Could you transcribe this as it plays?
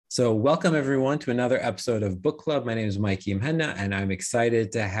So, welcome everyone to another episode of Book Club. My name is Mikey Mhenna, and I'm excited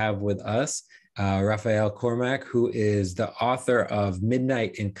to have with us Raphael Cormack, who is the author of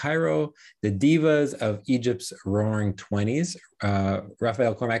Midnight in Cairo, The Divas of Egypt's Roaring Twenties.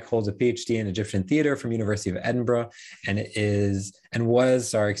 Raphael Cormack holds a PhD in Egyptian theater from University of Edinburgh, and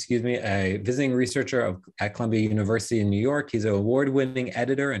was a visiting researcher at Columbia University in New York. He's an award-winning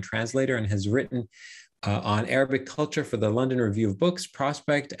editor and translator, and has written on Arabic culture for the London Review of Books,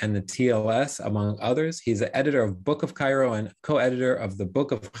 Prospect, and the TLS, among others. He's the editor of Book of Cairo and co-editor of the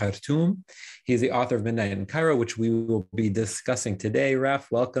Book of Khartoum. He's the author of Midnight in Cairo, which we will be discussing today. Raf,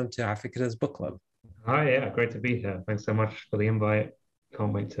 welcome to Afikra's Book Club. Hi, yeah, great to be here. Thanks so much for the invite.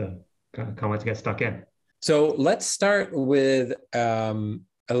 Can't wait to get stuck in. So let's start with a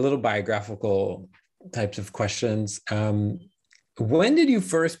little biographical types of questions. When did you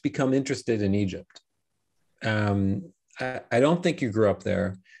first become interested in Egypt? I don't think you grew up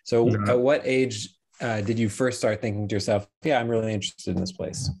there. So No. at what age did you first start thinking to yourself, yeah, I'm really interested in this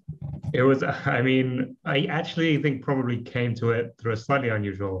place? I actually think probably came to it through a slightly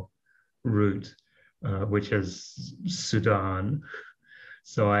unusual route, which is Sudan.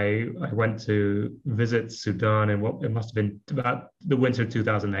 So I went to visit Sudan in what it must have been about the winter of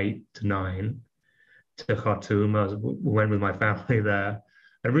 2008 to 9 to Khartoum. We went with my family there.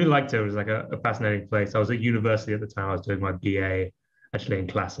 I really liked it. It was like a fascinating place. I was at university at the time. I was doing my BA actually in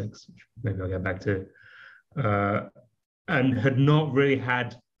classics, which maybe I'll get back to, and had not really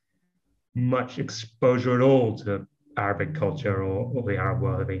had much exposure at all to Arabic culture or the Arab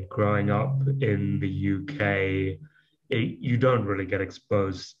world. I mean, growing up in the UK, you don't really get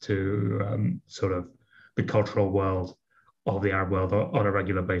exposed to sort of the cultural world of the Arab world on a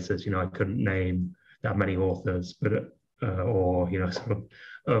regular basis. I couldn't name that many authors, but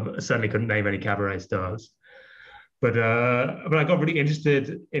certainly couldn't name any cabaret stars. But I got really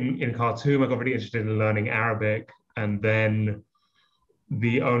interested in Khartoum. I got really interested in learning Arabic, and then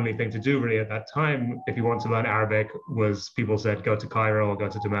the only thing to do really at that time, if you want to learn Arabic, was people said go to Cairo or go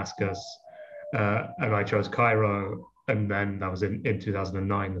to Damascus, and I chose Cairo, and then that was in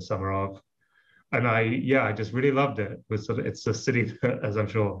 2009, the summer of, and I just really loved it. It's a city that, as I'm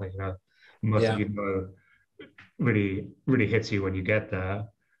sure most of you know, really, really hits you when you get there.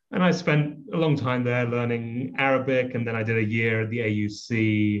 And I spent a long time there learning Arabic, and then I did a year at the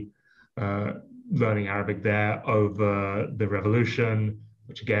AUC learning Arabic there over the revolution,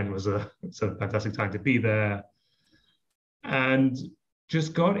 which again was a sort of fantastic time to be there. And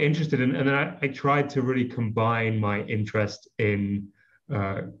just got interested in, and then I tried to really combine my interest in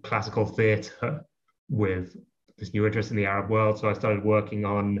classical theatre with this new interest in the Arab world. So I started working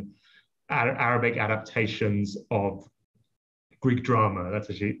on Arabic adaptations of Greek drama. That's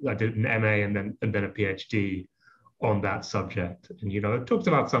actually, I did an MA and then a PhD on that subject. And it talked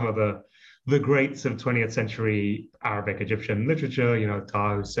about some of the greats of 20th century Arabic Egyptian literature.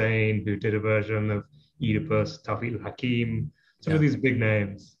 Taha Hussein, who did a version of Oedipus, Tawfiq al-Hakim, some of these big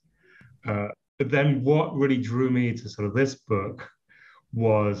names. But then what really drew me to sort of this book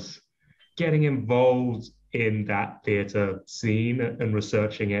was getting involved in that theatre scene and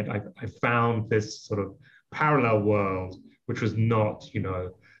researching it. I found this sort of parallel world, which was not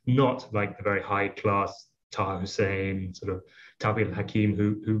like the very high class Taha Hussein, sort of Tawfiq al-Hakim,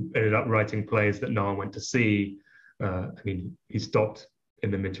 who ended up writing plays that no one went to see. He stopped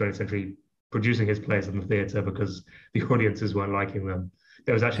in the mid-20th century producing his plays in the theatre because the audiences weren't liking them.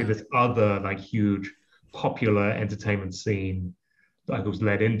 There was actually this other like huge popular entertainment scene that I was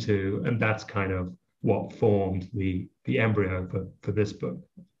led into, and that's kind of what formed the embryo for this book.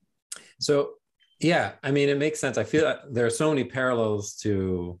 So, yeah, it makes sense. I feel that there are so many parallels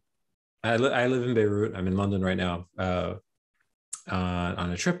to, I live in Beirut. I'm in London right now on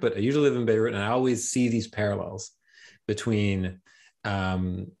a trip, but I usually live in Beirut, and I always see these parallels between,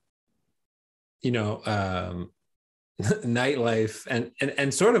 nightlife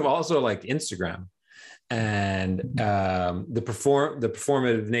and sort of also like Instagram and the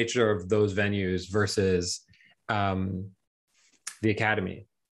performative nature of those venues versus the academy.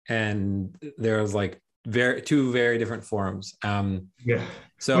 And there's like two very different forms. So,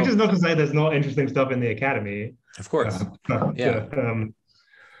 which is not to say there's not interesting stuff in the academy, of course.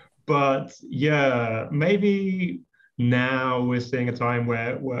 But maybe now we're seeing a time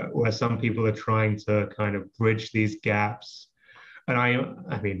where some people are trying to kind of bridge these gaps. And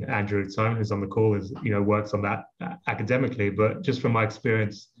I mean, Andrew Simon, who's on the call, works on that academically, but just from my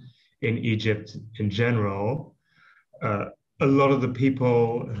experience in Egypt in general, a lot of the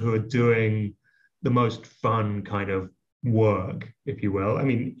people who are doing the most fun kind of work, if you will,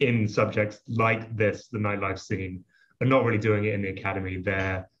 in subjects like this, the nightlife scene, are not really doing it in the academy.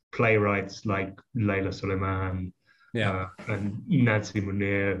 They're playwrights like Layla Suleiman, Yeah. and Nancy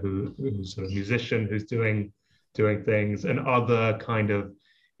Munir, who's sort of musician, who's doing things, and other kind of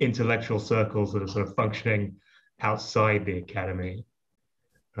intellectual circles that are sort of functioning outside the academy.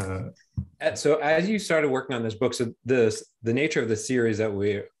 So as you started working on this book, so the nature of the series that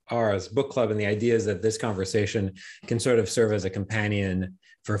we are as book club, and the idea is that this conversation can sort of serve as a companion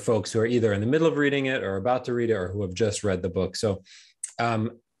for folks who are either in the middle of reading it or about to read it or who have just read the book. So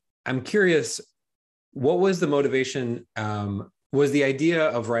I'm curious, what was the motivation? Was the idea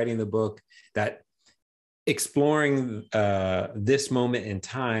of writing the book that exploring this moment in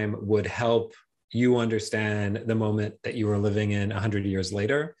time would help you understand the moment that you were living in 100 years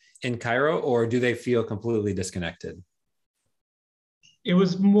later in Cairo, or do they feel completely disconnected? It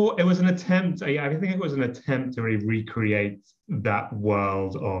was an attempt, I think it was an attempt to really recreate that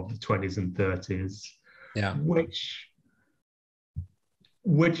world of the 20s and 30s, yeah, which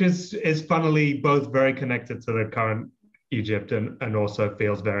is funnily both very connected to the current Egypt and also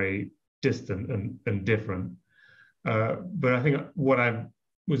feels very distant and different. But I think what I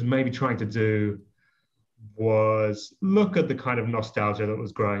was maybe trying to do was look at the kind of nostalgia that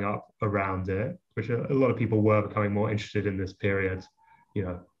was growing up around it, which a lot of people were becoming more interested in this period,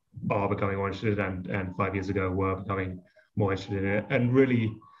 are becoming more interested, and 5 years ago were becoming more interested in it, and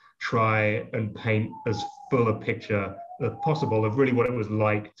really try and paint as full a picture as possible of really what it was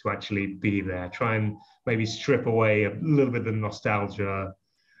like to actually be there. Try and maybe strip away a little bit of the nostalgia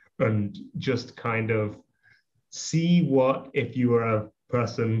and just kind of see what, if you were a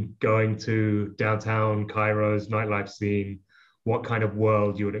person going to downtown Cairo's nightlife scene, what kind of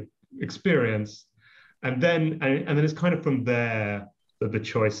world you would experience. And then it's kind of from there that the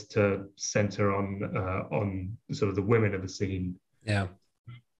choice to center on sort of the women of the scene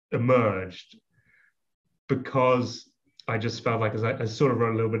emerged, because I just felt like, as I sort of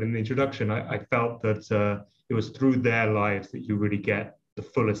wrote a little bit in the introduction, I felt that it was through their lives that you really get the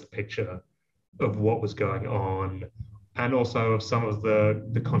fullest picture of what was going on, and also of some of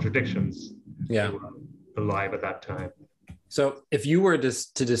the contradictions that were alive at that time. So if you were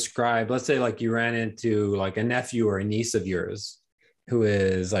to describe, let's say like you ran into like a nephew or a niece of yours who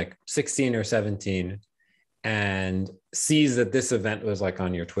is like 16 or 17 and sees that this event was like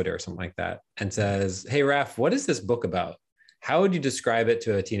on your Twitter or something like that, and says, "Hey, Raph, what is this book about?" How would you describe it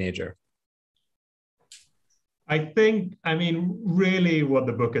to a teenager? I mean, really what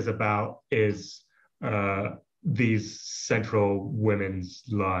the book is about is these central women's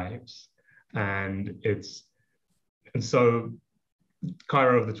lives. And so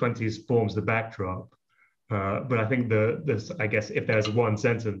Cairo of the 20s forms the backdrop. But I think I guess if there's one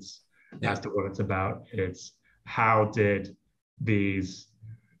sentence as to what it's about, it's how did these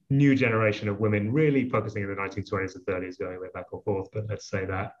new generation of women, really focusing in the 1920s and 30s, going way back and forth, but let's say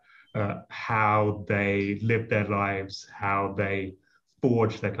that, how they lived their lives, how they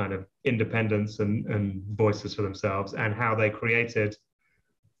forged their kind of independence and voices for themselves, and how they created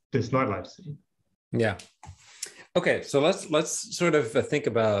this nightlife scene. Yeah. Okay, so let's sort of think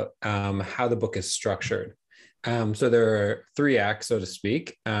about how the book is structured. So there are 3 acts, so to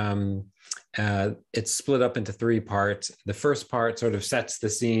speak. It's split up into 3 parts. The first part sort of sets the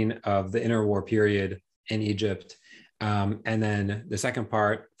scene of the interwar period in Egypt. And then the second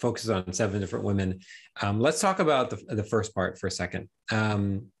part focuses on 7 different women. Let's talk about the first part for a second.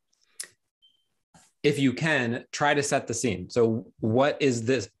 If you can, try to set the scene. So what is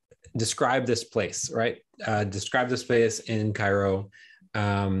this? Describe this place, right? Describe this place in Cairo,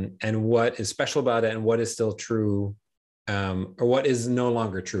 and what is special about it and what is still true, or what is no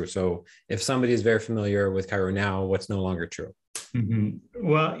longer true. So if somebody is very familiar with Cairo now, what's no longer true? Mm-hmm.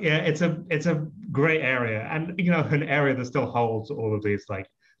 Well, yeah, it's a great area, and an area that still holds all of these like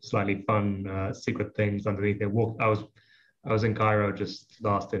slightly fun secret things underneath it. I was in Cairo just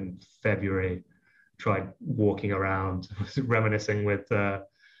last in February, tried walking around, reminiscing with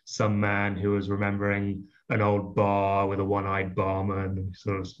some man who was remembering an old bar with a one-eyed barman.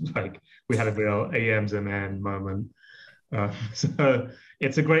 Sort of like we had a real AMZMN moment. So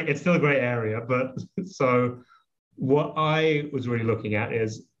it's still a great area. But so what I was really looking at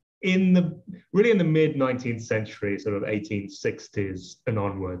is in the mid 19th century, sort of 1860s and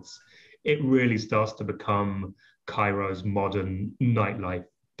onwards, it really starts to become Cairo's modern nightlife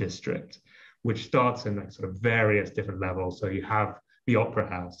district, which starts in like sort of various different levels. So you have the Opera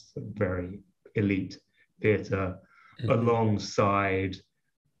House, a very elite theatre, alongside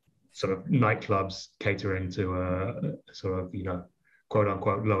sort of nightclubs catering to a sort of, quote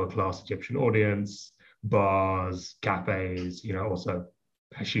unquote, lower class Egyptian audience, bars, cafes, also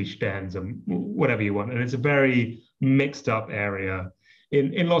hashish dens and whatever you want. And it's a very mixed up area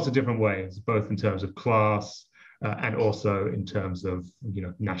in lots of different ways, both in terms of class and also in terms of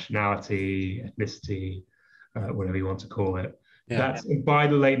nationality, ethnicity, whatever you want to call it. Yeah. That's by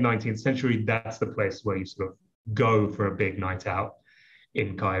the late 19th century, that's the place where you sort of go for a big night out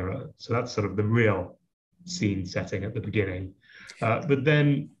in Cairo. So that's sort of the real scene setting at the beginning. But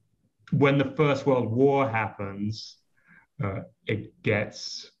then when the First World War happens, it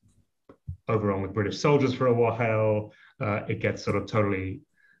gets overrun with British soldiers for a while. It gets sort of totally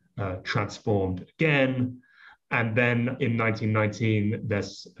transformed again. And then in 1919,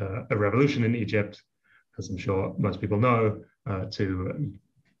 there's a revolution in Egypt, as I'm sure most people know, to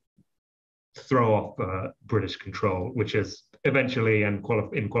throw off British control, which is eventually and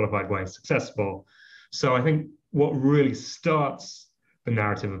in qualified ways successful. So I think what really starts the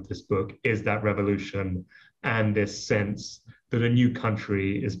narrative of this book is that revolution and this sense that a new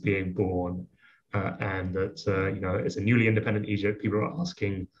country is being born, and that it's a newly independent Egypt. People are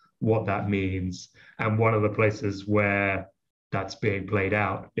asking what that means, and one of the places where that's being played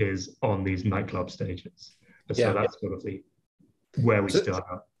out is on these nightclub stages. So that's sort of where we start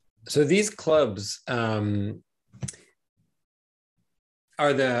up. So these clubs are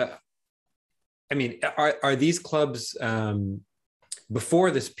these clubs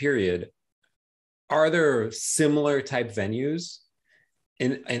before this period, are there similar type venues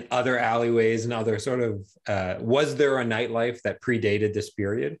in other alleyways and other sort of, was there a nightlife that predated this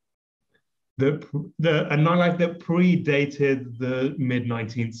period? A nightlife that predated the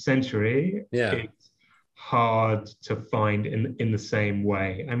mid-19th century. Yeah. It's hard to find in the same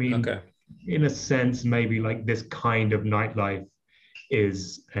way. I mean, in a sense, maybe like this kind of nightlife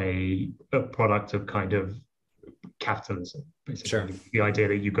is a product of kind of capitalism, basically. Sure. The idea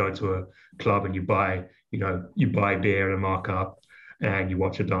that you go to a club and you buy beer and a markup and you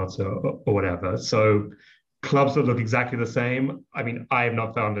watch a dancer or whatever. So clubs that look exactly the same, I mean, I have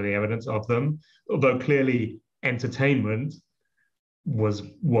not found any evidence of them, although clearly entertainment was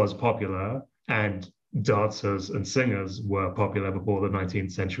popular and dancers and singers were popular before the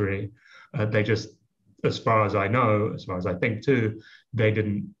 19th century. They just, as far as I know, as far as I think too, they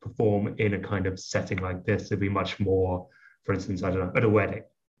didn't perform in a kind of setting like this. It'd be much more, for instance, I don't know, at a wedding.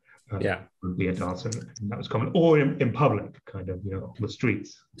 Would be a dancer, and that was common, or in public, kind of, on the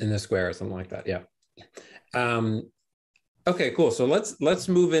streets, in the square or something like that. Yeah. Okay, cool. So let's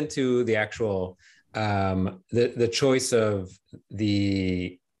move into the actual the choice of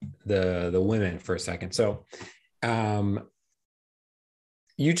the women for a second. So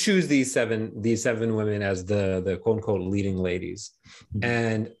you choose these seven women as the quote unquote leading ladies.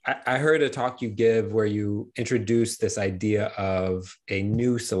 And I heard a talk you give where you introduce this idea of a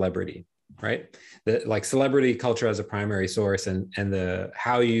new celebrity, right? Like celebrity culture as a primary source, and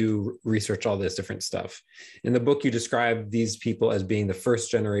how you research all this different stuff. In the book, you describe these people as being the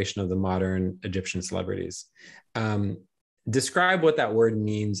first generation of the modern Egyptian celebrities. Describe what that word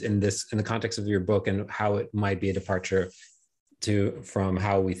means in the context of your book, and how it might be a departure from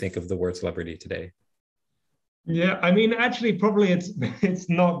how we think of the word celebrity today. Yeah, I mean, actually, probably it's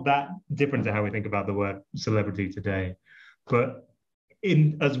not that different to how we think about the word celebrity today. But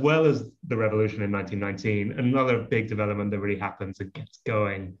as well as the revolution in 1919, another big development that really happens and gets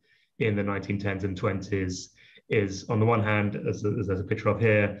going in the 1910s and 20s is, on the one hand, as there's a picture of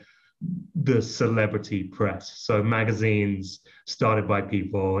here, the celebrity press. So magazines started by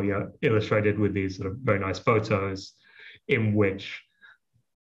people, illustrated with these sort of very nice photos, in which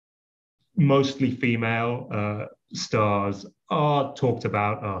mostly female stars are talked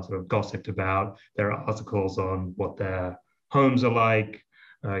about, are sort of gossiped about. There are articles on what their homes are like.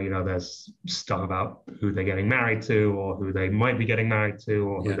 There's stuff about who they're getting married to, or who they might be getting married to,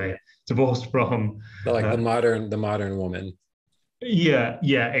 or who they divorced from. Like the modern woman. Yeah,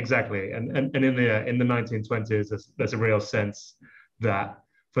 exactly. And in the 1920s, there's a real sense that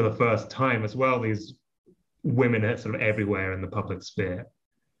for the first time as well, these women are sort of everywhere in the public sphere.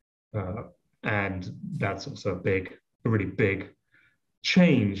 And that's also a really big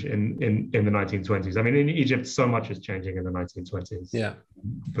change in the 1920s. I mean, in Egypt, so much is changing in the 1920s. Yeah.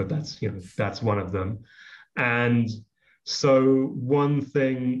 But that's one of them. And so one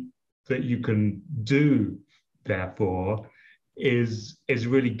thing that you can do, therefore, is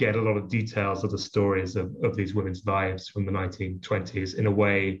really get a lot of details of the stories of these women's lives from the 1920s in a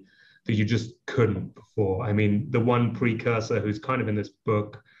way that you just couldn't before. I mean, the one precursor who's kind of in this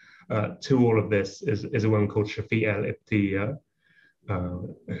book to all of this is a woman called Al-Mahdiyya,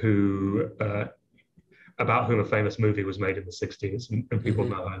 about whom a famous movie was made in the 60s, and people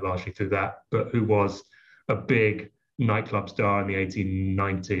know her largely through that, but who was a big nightclub star in the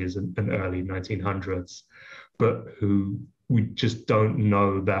 1890s and early 1900s, but who we just don't know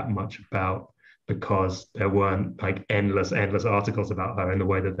that much about, because there weren't like endless articles about her in the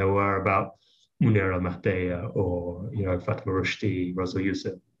way that there were about Munir al-Mahdiyya or, you know, Fatima Rushdie,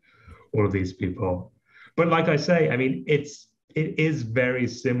 Al-Youssef, all of these people. But like I say, I mean, it is very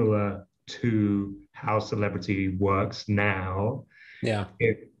similar to how celebrity works now. Yeah.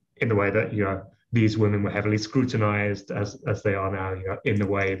 In the way that, you know, these women were heavily scrutinized as they are now, you know, in the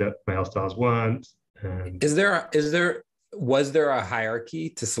way that male stars weren't. And Was there a hierarchy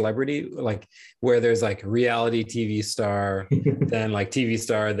to celebrity, like where there's like reality TV star, then like TV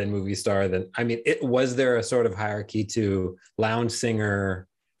star, then movie star, then I mean, was there a sort of hierarchy to lounge singer,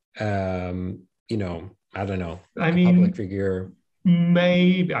 you know, I don't know, I mean, public figure?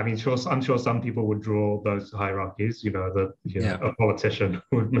 maybe, I mean, I'm sure some people would draw those hierarchies. You know, a politician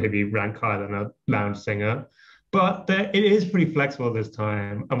would maybe rank higher than a lounge singer, but it is pretty flexible this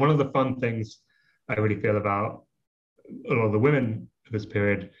time. And one of the fun things I really feel about a lot of the women of this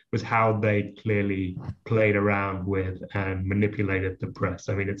period was how they clearly played around with and manipulated the press.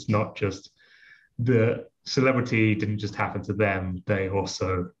 I mean, it's not just the celebrity didn't just happen to them; they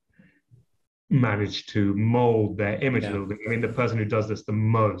also managed to mold their image a little bit. I mean, the person who does this the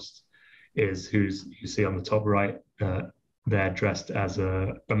most is who's you see on the top right there, dressed as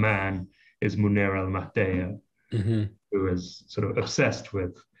a man, is Munir al-Mahdiyya, who is sort of obsessed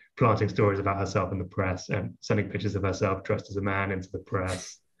with planting stories about herself in the press and sending pictures of herself dressed as a man into the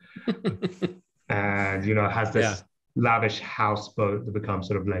press. And, you know, has this lavish houseboat that becomes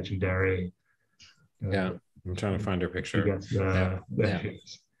sort of legendary. I'm trying to find her picture.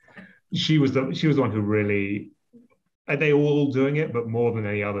 She was the one who really, they were all doing it, but more than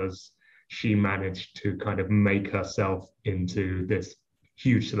any others, she managed to kind of make herself into this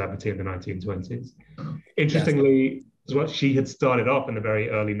huge celebrity in the 1920s. Interestingly, well, she had started off in the very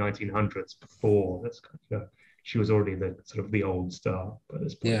early 1900s before this. She was already the sort of the old star by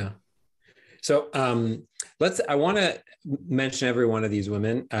this point. Yeah. So I want to mention every one of these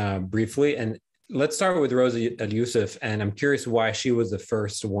women briefly, and let's start with Rosa Al-Youssef, and I'm curious why she was the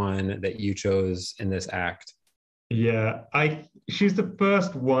first one that you chose in this act. Yeah, she's the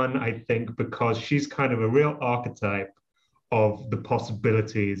first one, I think, because she's kind of a real archetype of the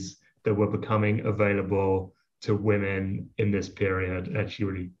possibilities that were becoming available to women in this period, and she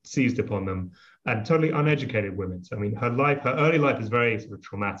really seized upon them, and totally uneducated women. So, I mean, her early life is very sort of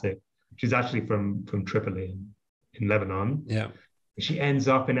traumatic. She's actually from Tripoli in Lebanon. Yeah. She ends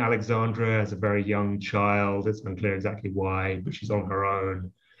up in Alexandria as a very young child. It's unclear exactly why, but she's on her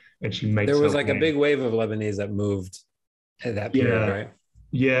own, and she makes. There was like a big wave of Lebanese that moved at that period, right?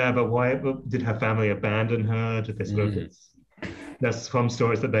 Yeah, but why did her family abandon her? Did they sort of? There's some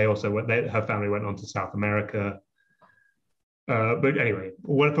stories that her family went on to South America. But anyway,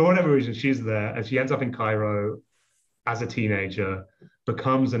 for whatever reason, she's there, and she ends up in Cairo as a teenager,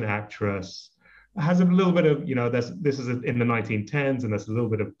 becomes an actress, has a little bit of, you know, this is in the 1910s, and there's a little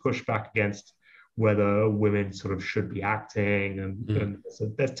bit of pushback against whether women sort of should be acting, and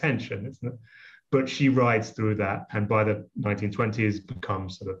there's tension, isn't it? But she rides through that, and by the 1920s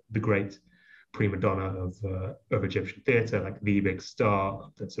becomes sort of the great prima donna of Egyptian theatre, like the big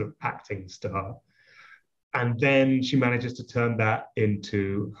star, the sort of acting star. And then she manages to turn that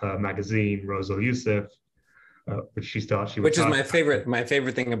into her magazine, Rosa Al-Youssef, which is my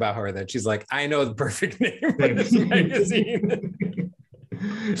favorite thing about her, that she's like, I know the perfect name for this magazine.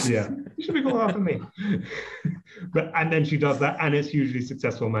 Yeah, you should be called after me. And then she does that, and it's hugely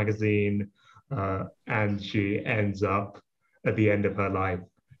successful magazine, and she ends up at the end of her life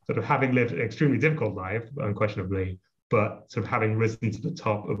sort of having lived an extremely difficult life, unquestionably, but sort of having risen to the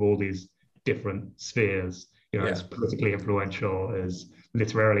top of all these different spheres, you know, as politically influential, as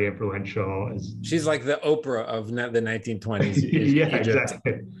literarily influential. She's like the Oprah of the 1920s. Yeah,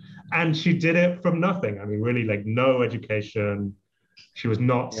 exactly. And she did it from nothing. I mean, really, like, no education. She was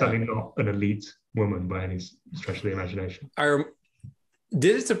certainly not an elite woman by any stretch of the imagination.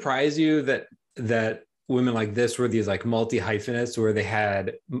 Did it surprise you that women like this were these like multi-hyphenates, where they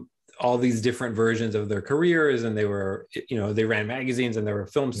had all these different versions of their careers, and they were, you know, they ran magazines, and they were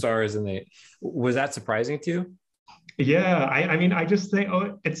film stars, and was that surprising to you? Yeah, I mean, I just think,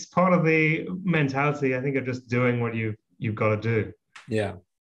 it's part of the mentality, I think, of just doing what you've got to do. Yeah.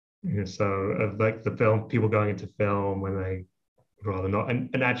 So like the film, people going into film when they rather not,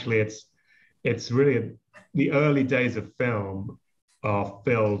 and actually it's really the early days of film are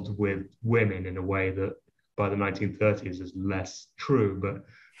filled with women in a way that by the 1930s is less true, but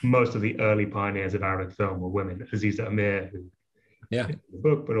most of the early pioneers of Arabic film were women. Aziza Amir, who in the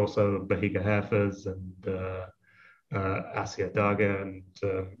book, but also Bahika Hafez and Asia Daga, and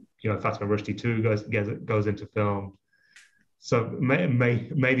you know, Fatima Rushdie too goes into film. so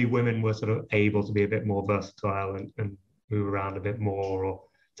maybe women were sort of able to be a bit more versatile and move around a bit more or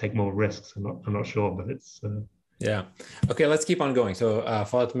take more risks. I'm not sure, but it's yeah. Okay, let's keep on going. So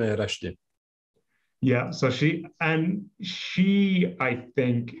Fatima Rushdie. Yeah, so she I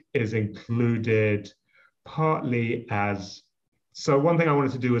think is included partly as, so one thing I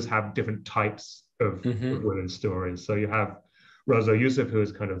wanted to do is have different types of women's stories. So you have Rose Al-Youssef, who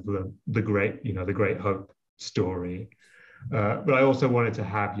is kind of the great, the great hope story. But I also wanted to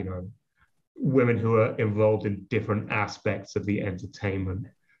have, women who are involved in different aspects of the entertainment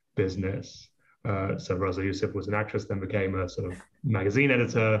business. So Rose Al-Youssef was an actress, then became a sort of magazine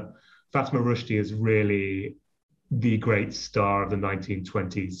editor. Fatima Rushdie is really the great star of the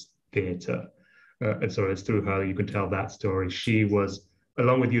 1920s theatre. And so it's through her you can tell that story. She was,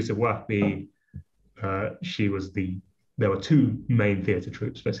 along with Yusuf Wahbi, there were two main theatre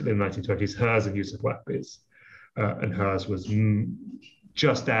troupes, basically in the 1920s, hers and Yusuf Wahbi's. And hers was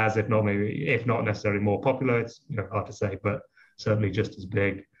just as, if not necessarily more popular, it's hard to say, but certainly just as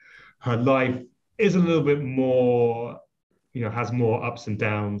big. Her life is a little bit more, has more ups and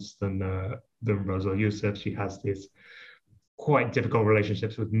downs than Rose Al-Youssef. She has these quite difficult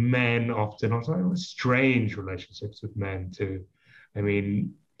relationships with men, often also strange relationships with men too. I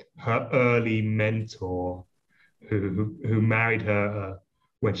mean, her early mentor, who married her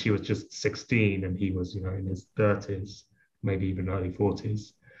when she was just 16 and he was, in his 30s, maybe even early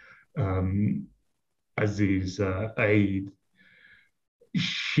 40s, Aziz Aid.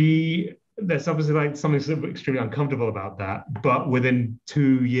 There's obviously like something sort of extremely uncomfortable about that, but within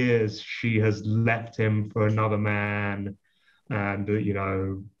 2 years, she has left him for another man, and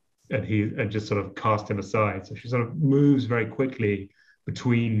and just sort of cast him aside. So she sort of moves very quickly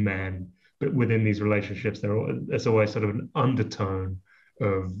between men, but within these relationships, there's always sort of an undertone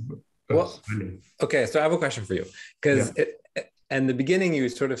of okay. So I have a question for you, because in the beginning, you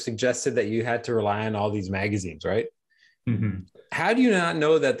sort of suggested that you had to rely on all these magazines, right? How do you not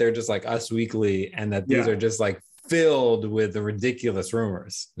know that they're just like Us Weekly and that these are just like filled with the ridiculous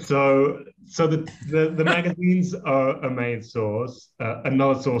rumors? So the magazines are a main source.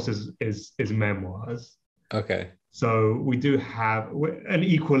 Another source is memoirs. Okay. So we do have an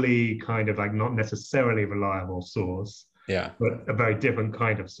equally kind of like not necessarily reliable source, but a very different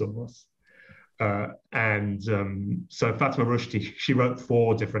kind of source. So Fatima Rushdie, she wrote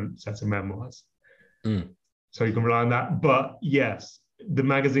 4 different sets of memoirs. So you can rely on that. But yes, the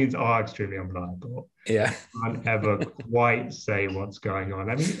magazines are extremely unreliable. Yeah. You can't ever quite say what's going on.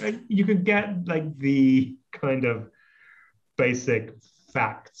 I mean, you can get like the kind of basic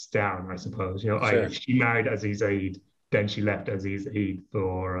facts down, I suppose. She married Aziz Aid, then she left Aziz Aid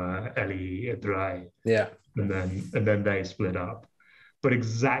for Eli Idrai. Yeah. And then they split up. But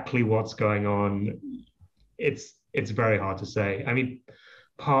exactly what's going on, it's very hard to say. I mean,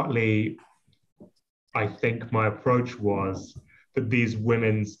 partly I think my approach was that these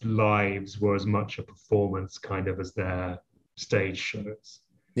women's lives were as much a performance kind of as their stage shows.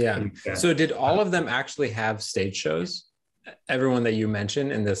 Yeah. So did all of them actually have stage shows? Everyone that you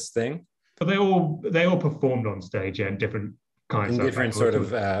mentioned in this thing? But they all performed on stage in different kinds of different sort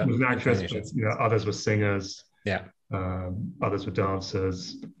of was actress, but, others were singers. Yeah. Others were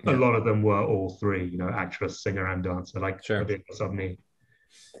dancers. A lot of them were all three, actress, singer, and dancer, like Sabni.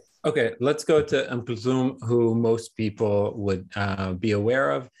 Okay, let's go to Kulthum, who most people would be aware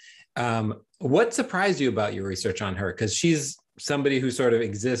of. What surprised you about your research on her? Because she's somebody who sort of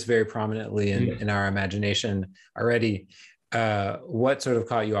exists very prominently in our imagination already. What sort of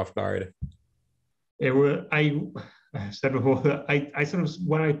caught you off guard? I said before that I sort of,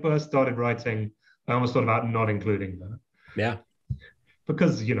 when I first started writing, I almost thought about not including her. Yeah.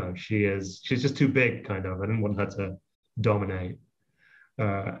 Because, she's just too big, kind of. I didn't want her to dominate.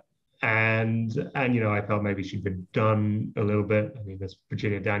 And I felt maybe she'd been done a little bit. I mean,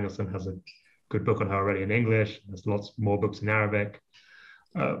 Virginia Danielson has a good book on her already in English. There's lots more books in Arabic.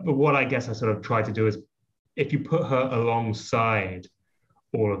 But what I guess I sort of tried to do is, if you put her alongside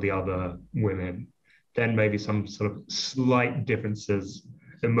all of the other women, then maybe some sort of slight differences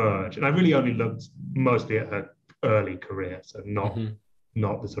emerge. And I really only looked mostly at her early career, so not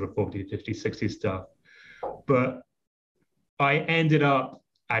the sort of 40s, 50s, 60s stuff. But I ended up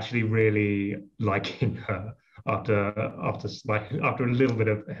actually really liking her after a little bit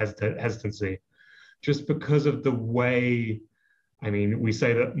of hesitancy, just because of the way. I mean, we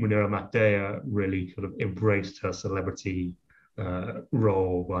say that Munira Al-Mahdiyya really sort of embraced her celebrity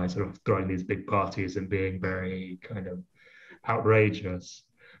role by sort of throwing these big parties and being very kind of outrageous.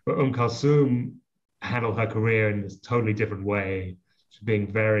 But Kulthum handled her career in this totally different way,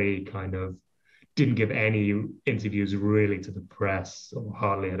 being very kind of didn't give any interviews really to the press, or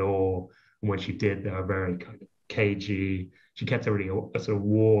hardly at all. And when she did, they were very kind of cagey. She kept a sort of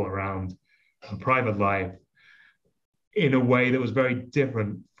wall around her private life in a way that was very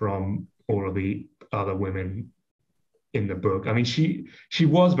different from all of the other women in the book. I mean, she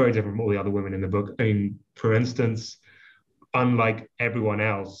was very different from all the other women in the book. I mean, for instance, unlike everyone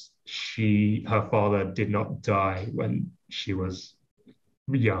else, her father did not die when she was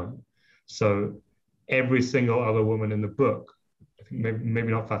young. So every single other woman in the book, I think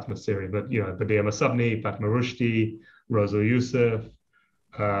maybe not Fatima Siri, but Badia Masabni, Fatima Rushdie, Rosa Youssef,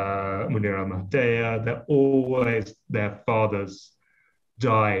 Munira Al-Mahdiyya, their fathers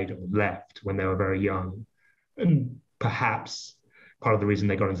died or left when they were very young. And perhaps part of the reason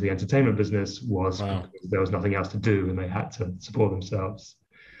they got into the entertainment business was because there was nothing else to do and they had to support themselves.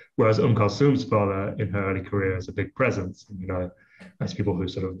 Whereas Kulthum's father in her early career is a big presence. And, as people who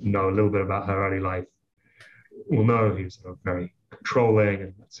sort of know a little bit about her early life will know, he was sort of very controlling,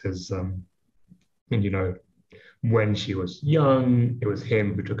 and that's his, when she was young, it was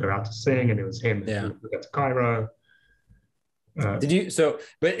him who took her out to sing, and it was him who took her to Cairo. But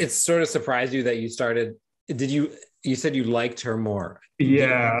it sort of surprised you that you started, you said you liked her more.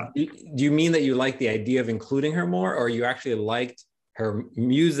 Yeah. Do you mean that you liked the idea of including her more, or you actually liked her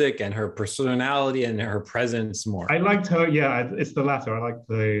music and her personality and her presence more? I liked her, yeah, it's the latter. I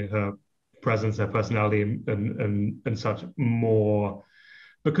liked her presence, her personality and such more,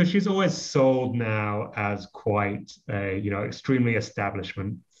 because she's always sold now as quite a, extremely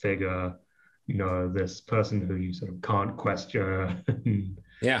establishment figure, this person who you sort of can't question.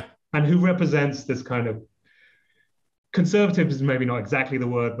 Yeah. And who represents this kind of, conservative is maybe not exactly the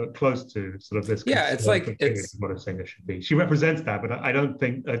word, but close to sort of this. Yeah, it's like it's what a singer should be. She represents that, but I don't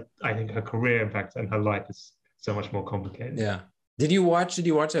think. I think her career, in fact, and her life is so much more complicated. Yeah. Did you watch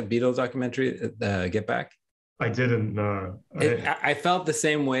that Beatles documentary, Get Back? I didn't know. I felt the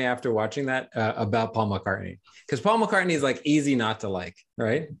same way after watching that about Paul McCartney, because Paul McCartney is like easy not to like,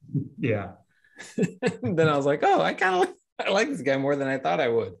 right? Yeah. Then I was like, oh, I like this guy more than I thought I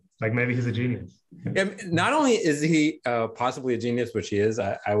would. Like maybe he's a genius. Not only is he possibly a genius, which he is,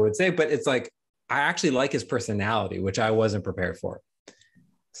 I would say, but it's like, I actually like his personality, which I wasn't prepared for.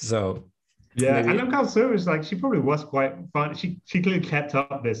 So yeah, maybe. And Kulthum is like, she probably was quite fun. She clearly kept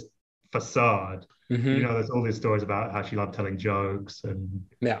up this facade. Mm-hmm. There's all these stories about how she loved telling jokes, and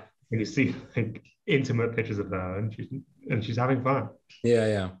when you see like intimate pictures of her, and she's having fun.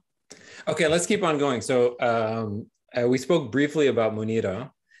 Yeah. Okay, let's keep on going. So we spoke briefly about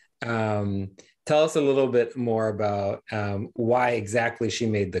Munira. Tell us a little bit more about why exactly she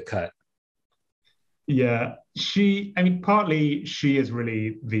made the cut. Yeah, partly she is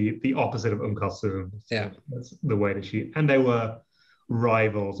really the opposite of Kulthum. Yeah, that's the way that and they were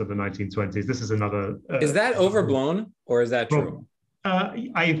rivals of the 1920s. This is another. Is that overblown, or is that true?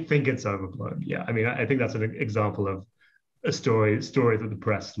 I think it's overblown. Yeah, I mean, I think that's an example of a story that the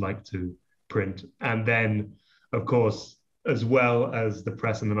press like to print, and then, of course, as well as the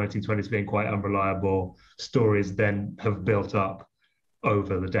press in the 1920s being quite unreliable, stories then have built up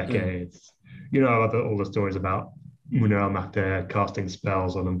over the decades. All the stories about Munira Al-Mahdiyya casting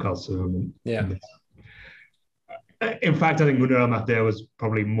spells on Kulthum. Yeah. In fact, I think Munira Al-Mahdiyya was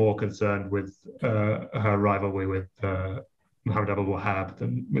probably more concerned with her rivalry with Muhammad Abdul Wahab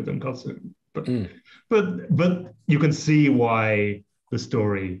than with Kulthum. But you can see why the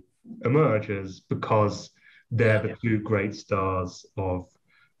story emerges, because they're the two great stars of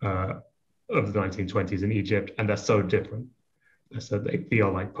the 1920s in Egypt, and they're so different. So they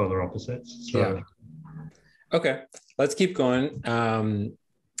feel like polar opposites. So. Yeah. Okay, let's keep going.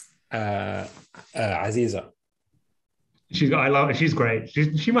 Aziza. She's great.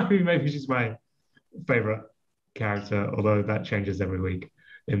 She might be, maybe she's my favorite character, although that changes every week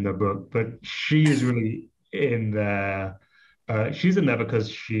in the book. But she is really in there. She's in there because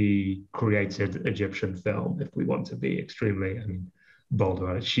she created Egyptian film, if we want to be extremely bold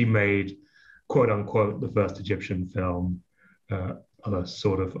about it. She made, quote unquote, the first Egyptian film. Other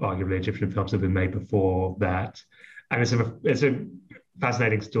sort of arguably Egyptian films have been made before that. And it's a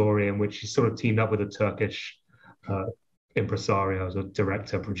fascinating story in which she sort of teamed up with a Turkish impresario, as a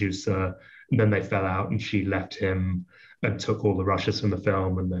director, producer, and then they fell out and she left him and took all the rushes from the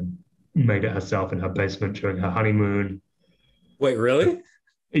film and then made it herself in her basement during her honeymoon. Wait, really?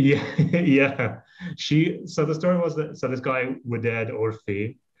 Yeah, yeah. So the story was that this guy, Waded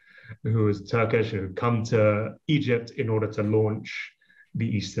Orfi, who was Turkish, who had come to Egypt in order to launch the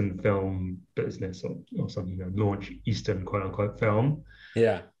Eastern film business or something, launch Eastern quote unquote film.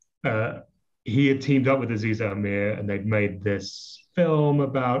 Yeah. He had teamed up with Aziza Amir and they'd made this film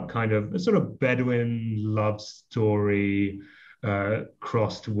about kind of a sort of Bedouin love story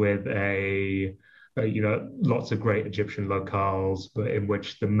crossed with lots of great Egyptian locales, but in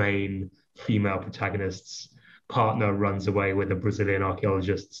which the main female protagonist's partner runs away with a Brazilian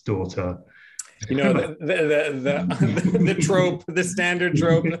archaeologist's daughter. You know, the trope, the standard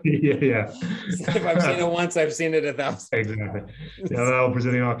trope. Yeah. If I've seen it once, I've seen it 1,000. Exactly. Yeah, the old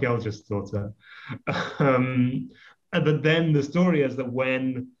Brazilian archaeologist's daughter. But then the story is that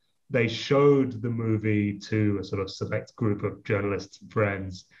when they showed the movie to a sort of select group of journalists and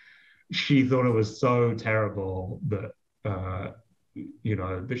friends, she thought it was so terrible that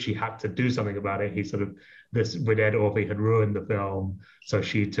that she had to do something about it. This Wided Orphy had ruined the film, so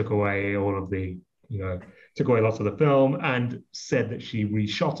she took away lots of the film and said that she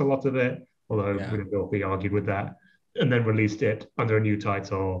reshot a lot of it, although Wided Orphy argued with that, and then released it under a new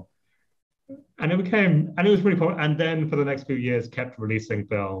title. And it was pretty popular. And then for the next few years, kept releasing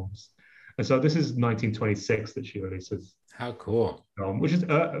films. And so this is 1926 that she releases. How cool! Which is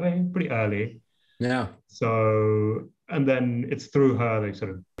pretty early. Yeah. So, and then it's through her they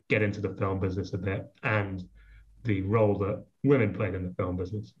sort of get into the film business a bit, and the role that women played in the film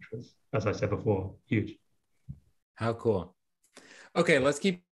business, which was, as I said before, huge. How cool! Okay, let's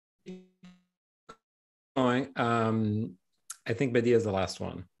keep going. I think Mahdiyya is the last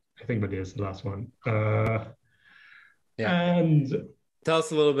one. And tell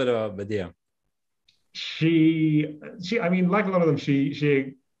us a little bit about Mahdiyya. She, I mean, like a lot of them,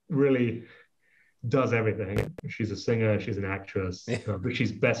 she really does everything. She's a singer, she's an actress, but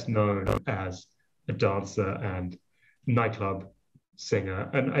she's best known as a dancer and nightclub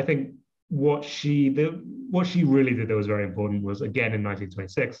singer. And I think what she really did that was very important was, again, in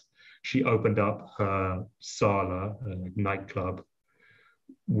 1926, she opened up her sala, nightclub,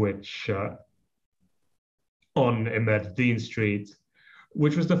 which on Ahmed Dean Street,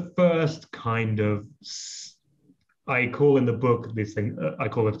 which was the first kind of, I call in the book this thing, I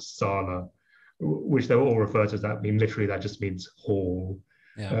call it sala, which they were all referred to as that. I mean, literally, that just means hall.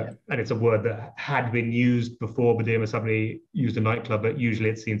 And it's a word that had been used before Badi'a Masabni used a nightclub, but usually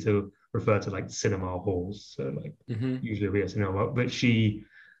it seemed to refer to like cinema halls. So like usually a cinema, but she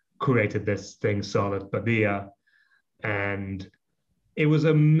created this thing, Salat Badi'a, and it was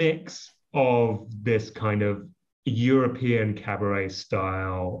a mix of this kind of European cabaret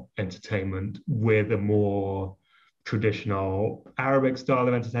style entertainment with a more traditional Arabic style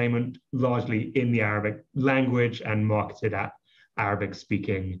of entertainment, largely in the Arabic language and marketed at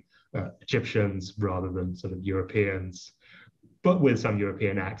Arabic-speaking Egyptians rather than sort of Europeans, but with some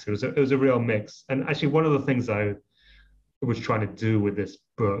European acts. It was a real mix. And actually, one of the things I was trying to do with this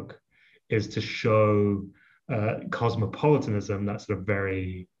book is to show cosmopolitanism, that sort of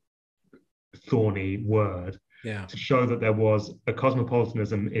very thorny word, to show that there was a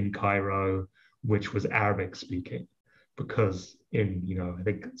cosmopolitanism in Cairo which was Arabic speaking, because in, I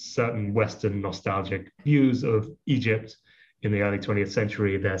think certain Western nostalgic views of Egypt in the early 20th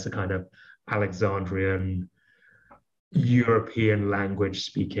century, there's a kind of Alexandrian European language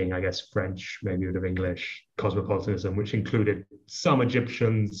speaking, I guess French, maybe a bit of English, cosmopolitanism, which included some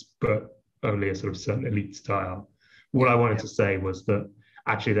Egyptians, but only a sort of certain elite style. What I wanted to say was that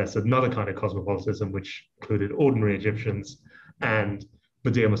actually there's another kind of cosmopolitanism which included ordinary Egyptians, and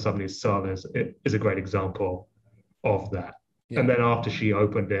Badi'a Masabni's Sala is a great example of that. And then after she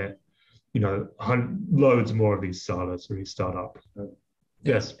opened it, loads more of these salas really start up.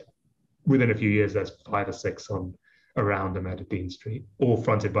 Yes, within a few years, there's 5 or 6 around Ahmed Dean Street, all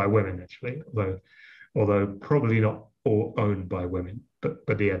fronted by women, actually, although probably not all owned by women, but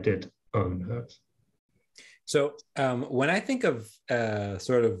Badi'a did own hers. So when I think of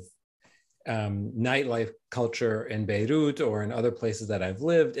sort of nightlife culture in Beirut or in other places that I've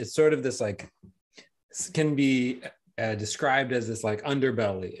lived, it's sort of this like, can be described as this like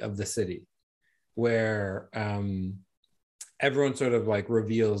underbelly of the city where everyone sort of like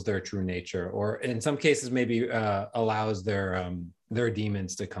reveals their true nature, or in some cases maybe allows their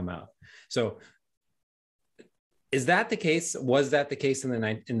demons to come out. So is that the case? Was that the case in the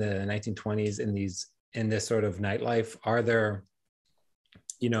 1920s in this sort of nightlife? Are there,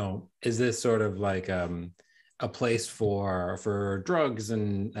 is this sort of like a place for drugs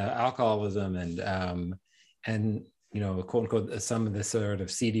and alcoholism and quote unquote some of the sort of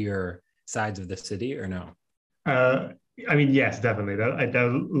seedier sides of the city, or no? I mean, yes, definitely. There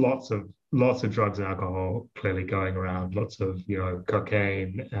are lots of drugs and alcohol clearly going around. Lots of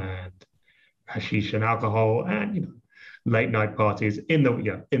cocaine and hashish and alcohol, and late night parties in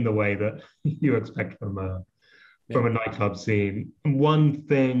the way that you expect from a nightclub scene. One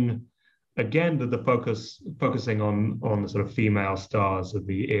thing, again, that the focusing on the sort of female stars of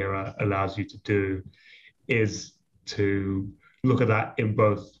the era allows you to do is to look at that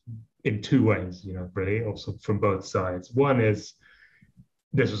in two ways, really, also from both sides. One is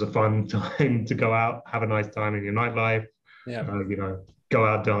this was a fun time to go out, have a nice time in your nightlife, Yeah. Go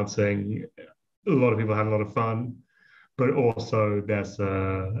out dancing. A lot of people had a lot of fun, but also there's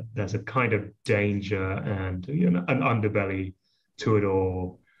a kind of danger and an underbelly to it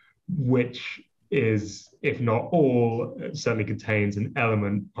all, which is, if not all, certainly contains an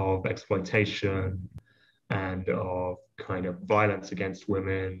element of exploitation and of kind of violence against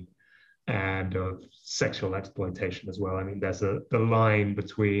women and of sexual exploitation as well. I mean, there's the line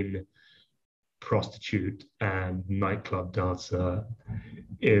between prostitute and nightclub dancer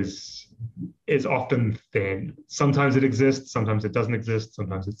is often thin. Sometimes it exists, sometimes it doesn't exist,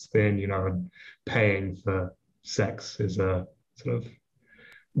 sometimes it's thin, and paying for sex is a sort of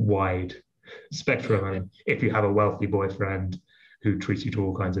wide spectrum. I mean, if you have a wealthy boyfriend who treats you to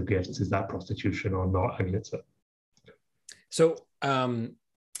all kinds of gifts, is that prostitution or not? I mean, So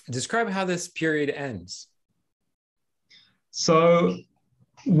describe how this period ends. So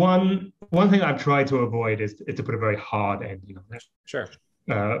one thing I've tried to avoid is to put a very hard ending on it. Sure.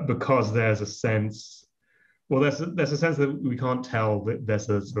 Because there's a sense, there's a sense that we can't tell that there's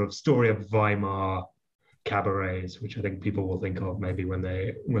a sort of story of Weimar cabarets, which I think people will think of maybe when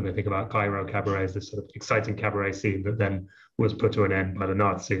they think about Cairo cabarets, this sort of exciting cabaret scene that then was put to an end by the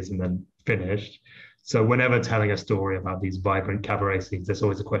Nazis and then finished. So whenever telling a story about these vibrant cabaret scenes, there's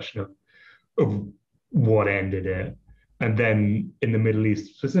always a question of what ended it. And then in the Middle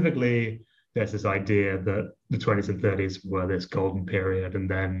East specifically, there's this idea that the 20s and 30s were this golden period. And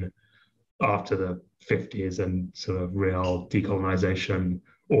then after the 50s and sort of real decolonization,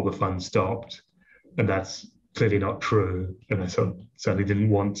 all the fun stopped. And that's clearly not true. And I certainly didn't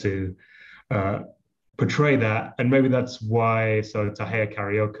want to portray that. And maybe that's why Tahir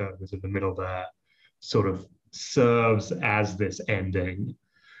Carioca, who's in the middle there, sort of serves as this ending,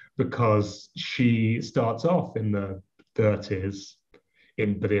 because she starts off in the 30s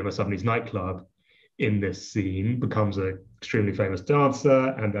in Badia Masabni's nightclub in this scene, becomes an extremely famous dancer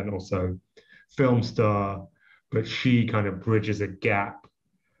and then also film star, but she kind of bridges a gap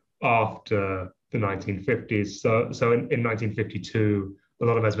after the 1950s. So in 1952, a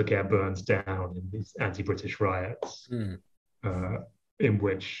lot of Ezbekir burns down in these anti-British riots, in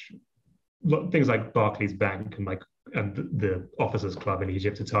which things like Barclays Bank and the Officers Club in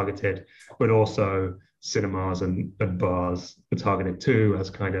Egypt are targeted, but also cinemas and bars are targeted too as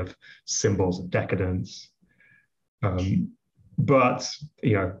kind of symbols of decadence. But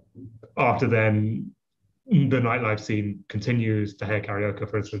after then, the nightlife scene continues. Tahir Carioca,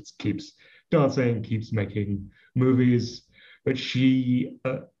 for instance, keeps dancing, keeps making movies, but she,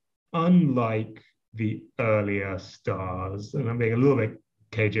 unlike the earlier stars, and I'm being a little bit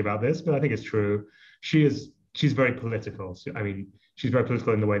cagey about this, but I think it's true, she's very political. So, I mean, she's very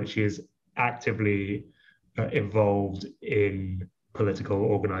political in the way that she is actively involved in political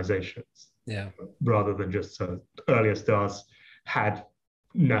organizations. Yeah. Rather than just earlier stars had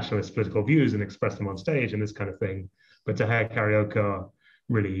nationalist political views and expressed them on stage and this kind of thing. But Tahir Carioca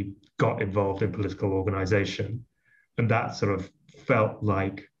really got involved in political organization. And that sort of felt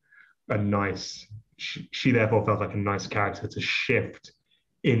like she therefore felt like a nice character to shift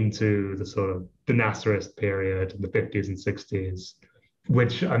into the sort of the Nasserist period, the 50s and 60s,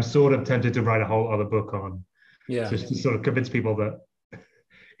 which I'm sort of tempted to write a whole other book on. Yeah. Just to sort of convince people that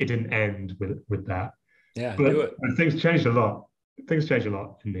it didn't end with that. Yeah, but do it. Things changed a lot. Things changed a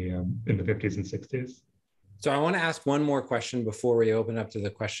lot in the 50s and 60s. So I want to ask one more question before we open up to the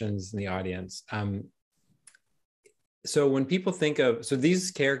questions in the audience. So when people think of,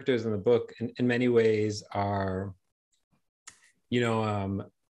 these characters in the book in many ways are,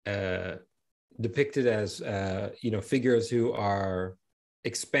 depicted as, figures who are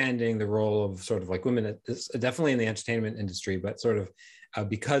expanding the role of sort of like women, definitely in the entertainment industry, but sort of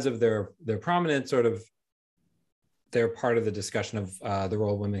because of their prominence, sort of they're part of the discussion of the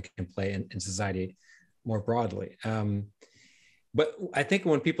role women can play in society more broadly. But I think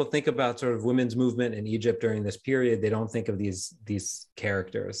when people think about sort of women's movement in Egypt during this period, they don't think of these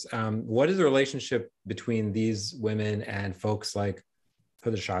characters. What is the relationship between these women and folks like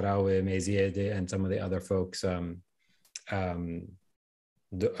Huda Sha'rawi, Meziede, and some of the other folks, Dore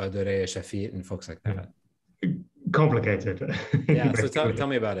Shafit and folks like that? Complicated. Yeah, so tell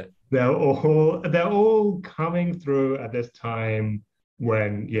me about it. They're all coming through at this time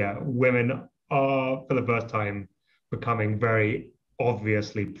when, women are for the first time becoming very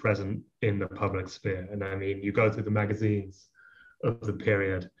obviously present in the public sphere. And I mean, you go through the magazines of the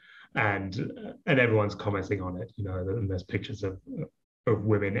period and everyone's commenting on it, and there's pictures of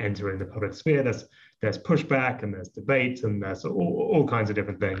women entering the public sphere. There's pushback and there's debate and there's all kinds of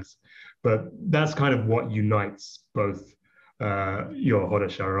different things. But that's kind of what unites both your Hoda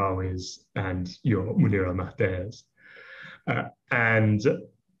Sha'rawis and your Munir al-Mahdiyyas.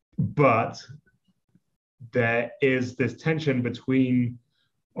 But there is this tension between,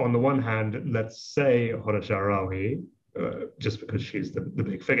 on the one hand, let's say Hoda Sha'rawi, just because she's the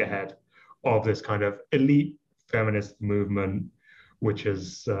big figurehead of this kind of elite feminist movement, which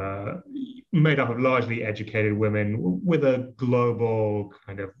is made up of largely educated women with a global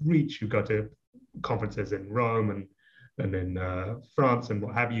kind of reach, who go to conferences in Rome and in France and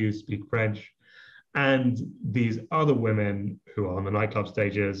what have you, speak French. And these other women who are on the nightclub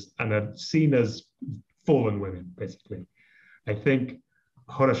stages and are seen as fallen women, basically. I think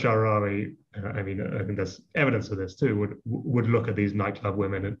Hoda Sha'rawi, I think there's evidence of this too, would look at these nightclub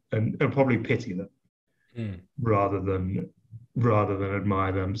women and probably pity them rather than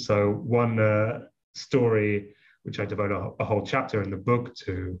admire them. So one story which I devote a whole chapter in the book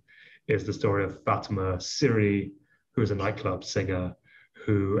to is the story of Fatima Siri, who is a nightclub singer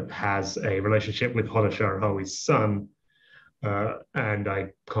who has a relationship with Hoda Sha'rawi's son. And I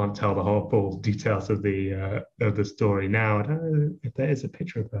can't tell the whole full details of the story now. I don't know if there is a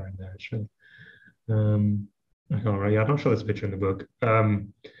picture of her in there, actually. I can't remember. Yeah, I'm not sure there's a picture in the book.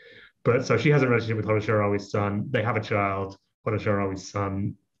 But so she has a relationship with Hoda Sha'rawi's son. They have a child. Hoda Sha'rawi's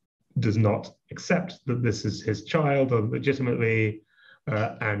son does not accept that this is his child or legitimately,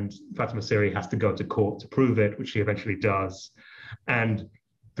 and Fatima Siri has to go to court to prove it, which she eventually does. And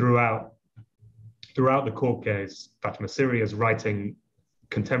throughout the court case, Fatima Siri is writing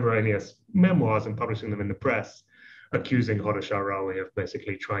contemporaneous memoirs and publishing them in the press, accusing Hoda Sha'rawi of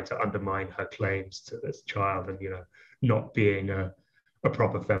basically trying to undermine her claims to this child and, not being a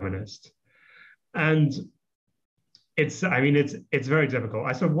proper feminist. And it's very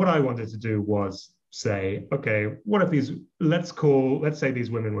difficult. So what I wanted to do was say, okay, what if let's say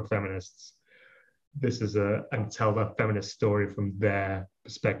these women were feminists. And tell a feminist story from their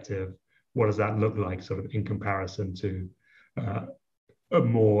perspective. What does that look like, sort of in comparison to a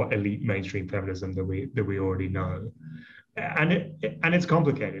more elite mainstream feminism that we already know? And it's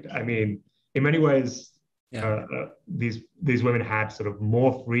complicated. I mean, in many ways, these women had sort of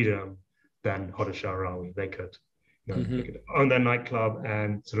more freedom than Hoda Sha'rawi. They could, they could own their nightclub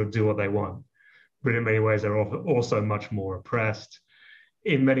and sort of do what they want. But in many ways, they're also much more oppressed.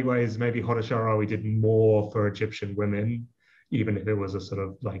 In many ways, maybe Hoda Sha'rawi did more for Egyptian women, even if it was a sort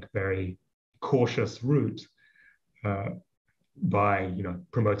of like very cautious route, by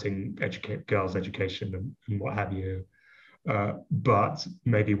promoting girls' education and what have you. But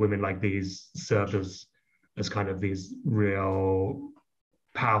maybe women like these served as kind of these real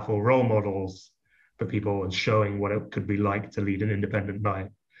powerful role models for people and showing what it could be like to lead an independent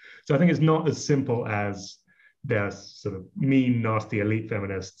life. So I think it's not as simple as there's sort of mean, nasty elite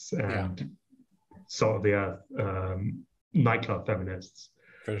feminists and salt of the earth nightclub feminists.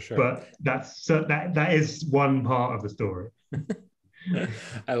 For sure. But that is one part of the story.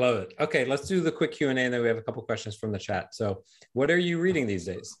 I love it. Okay, let's do the quick Q&A, and then we have a couple questions from the chat. So what are you reading these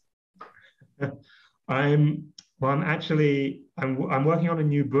days? I'm working on a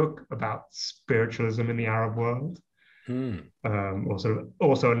new book about spiritualism in the Arab world. Also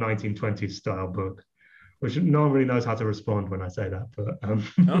a 1920s style book, which no one really knows how to respond when I say that, but I'm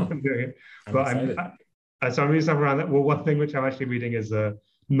doing it. So I'm reading stuff around that. Well, one thing which I'm actually reading is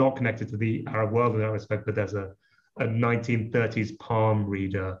not connected to the Arab world in that respect, but there's a 1930s palm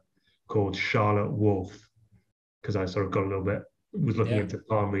reader called Charlotte Wolfe, because I sort of was looking into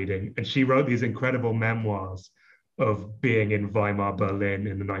palm reading, and she wrote these incredible memoirs of being in Weimar, Berlin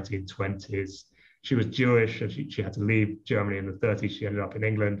in the 1920s. She was Jewish, and she had to leave Germany in the 30s. She ended up in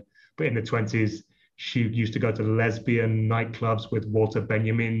England, but in the 20s, she used to go to lesbian nightclubs with Walter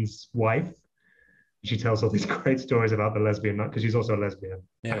Benjamin's wife. She tells all these great stories about the lesbian night, because she's also a lesbian.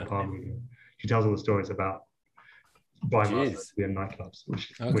 She tells all the stories about Weimar lesbian nightclubs,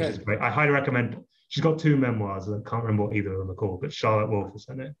 which is great. I highly recommend. She's got two memoirs. I can't remember what either of them are called, but Charlotte Wolfe is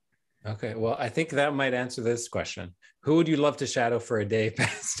her name. Okay, well, I think that might answer this question. Who would you love to shadow for a day,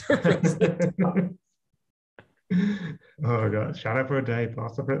 past or present? Oh God, shadow for a day,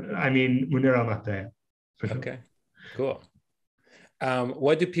 past or present. I mean, Munir al-Mahdiyya. Okay, cool.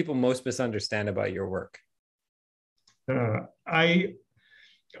 What do people most misunderstand about your work? I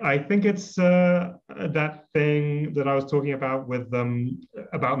think it's that thing that I was talking about with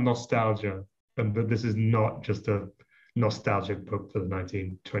about nostalgia, and that this is not just a nostalgic book for the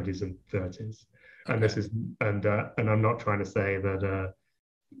 1920s and 30s. And this is, and I'm not trying to say that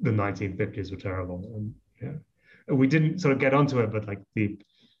the 1950s were terrible. And yeah, we didn't sort of get onto it, but like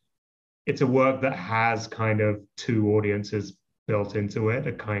it's a work that has kind of two audiences built into it,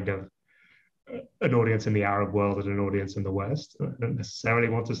 a kind of an audience in the Arab world and an audience in the West. I don't necessarily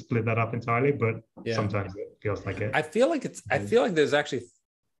want to split that up entirely, but sometimes it feels like it. I feel like there's actually,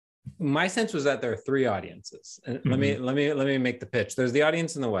 my sense was that there are three audiences. And let me make the pitch. There's the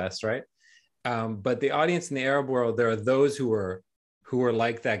audience in the West, right? But the audience in the Arab world, there are those who are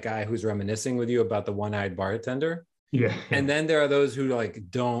like that guy who's reminiscing with you about the one-eyed bartender. Yeah. And then there are those who like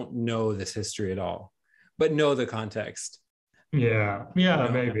don't know this history at all, but know the context. Yeah. Yeah, you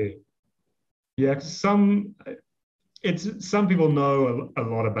know? Maybe. Yeah, some people know a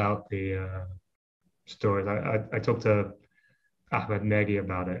lot about the stories. I talked to Al-Mahdiyya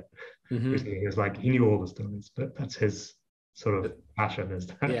about it. He was like, he knew all the stories, but that's his sort of passion, is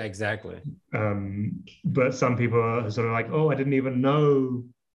that. Yeah, exactly. But some people are sort of like, oh, I didn't even know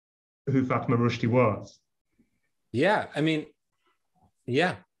who Fatima Rushdie was. Yeah, I mean,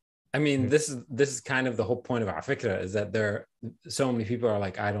 this is kind of the whole point of afikra, is that there so many people are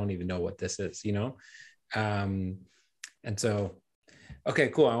like, I don't even know what this is, you know. And so, okay,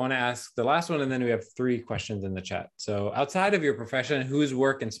 cool. I want to ask the last one, and then we have 3 questions in the chat. So outside of your profession, whose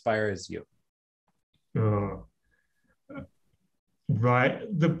work inspires you? Right.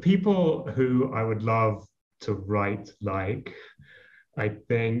 The people who I would love to write like,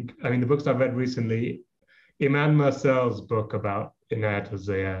 the books I've read recently, Iman Marcel's book about narrates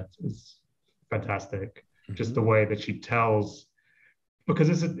is fantastic. Just the way that she tells, because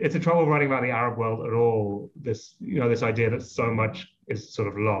it's a trouble writing about the Arab world at all. This idea that so much is sort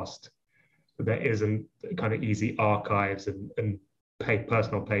of lost, that there isn't kind of easy archives and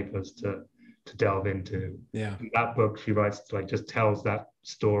personal papers to delve into. Yeah. In that book, she writes just tells that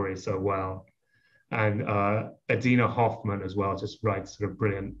story so well. And Adina Hoffman as well just writes sort of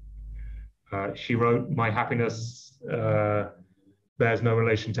brilliant. She wrote My Happiness Bears No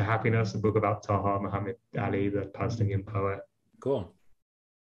Relation to Happiness, a book about Taha Muhammad Ali, the Palestinian poet. Cool.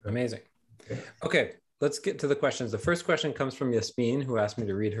 Amazing. Yeah. Okay, let's get to the questions. The first question comes from Yasmin, who asked me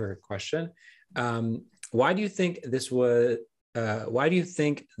to read her question. Why do you think this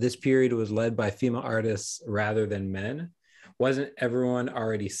period was led by female artists rather than men? Wasn't everyone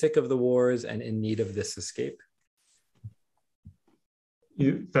already sick of the wars and in need of this escape?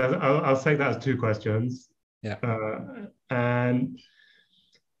 I'll say that as 2 questions. Yeah. And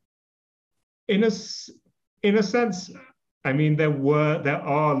in a sense, I mean, there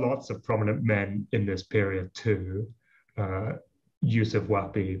are lots of prominent men in this period too. Youssef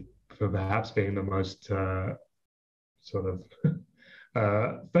Wahbi, for perhaps being the most sort of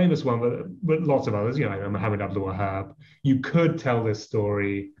famous one, but lots of others. Muhammad Abdul Wahab. You could tell this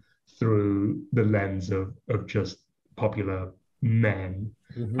story through the lens of just popular men.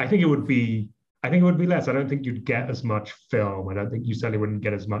 I think it would be less. I don't think you'd get as much film. I don't think you certainly wouldn't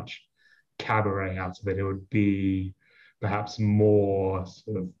get as much cabaret out of it. It would be perhaps more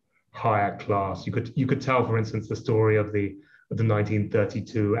sort of higher class. You could tell, for instance, the story of the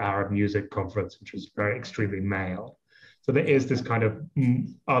 1932 Arab Music Conference, which was very extremely male. So there is this kind of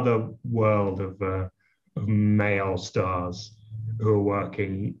other world of male stars who are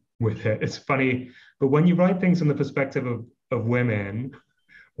working with it. It's funny, but when you write things from the perspective of women,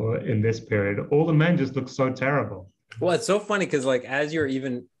 or in this period, all the men just look so terrible. Well, it's so funny because as you're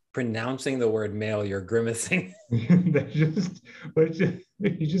even pronouncing the word male, you're grimacing. You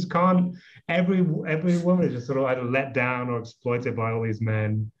just can't. Every woman is just sort of either let down or exploited by all these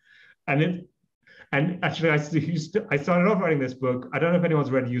men. And actually, I started off writing this book. I don't know if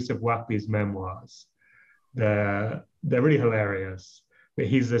anyone's read Youssef Wahbi's memoirs. They're really hilarious. But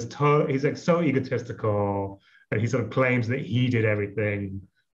he's so egotistical, and he sort of claims that he did everything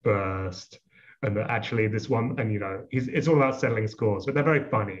first, and that actually this one, and it's all about settling scores, but they're very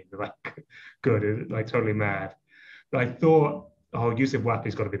funny. They're good, totally mad. But I thought, Youssef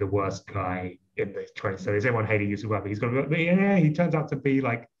Wahbi's got to be the worst guy in the 20th century. Everyone hated Youssef Wahbi. He's got to be, he turns out to be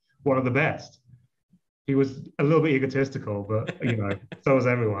one of the best. He was a little bit egotistical, but so was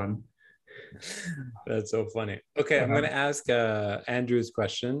everyone. That's so funny. Okay, I'm going to ask Andrew's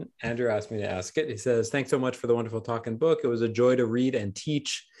question. Andrew asked me to ask it. He says, thanks so much for the wonderful talk and book. It was a joy to read and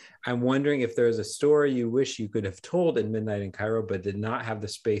teach. I'm wondering if there's a story you wish you could have told in Midnight in Cairo, but did not have the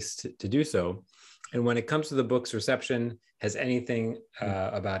space to do so. And when it comes to the book's reception, has anything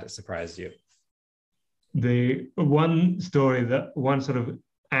about it surprised you? The one sort of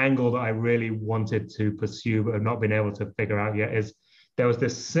angle that I really wanted to pursue but have not been able to figure out yet is there was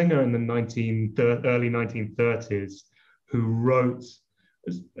this singer in the early 1930s who wrote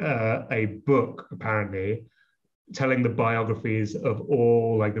a book, apparently, telling the biographies of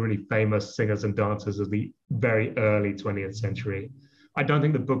all like the really famous singers and dancers of the very early 20th century. I don't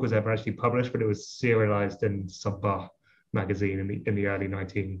think the book was ever actually published, but it was serialized in Sabah magazine in the early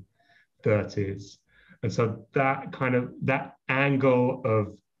 1930s. And so that angle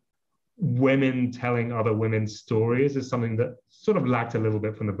of women telling other women's stories is something that sort of lacked a little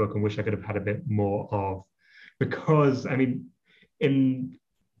bit from the book and wish I could have had a bit more of. Because, I mean, in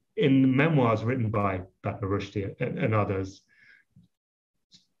memoirs written by Fatma Rushdie and others,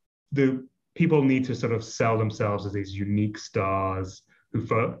 the people need to sort of sell themselves as these unique stars who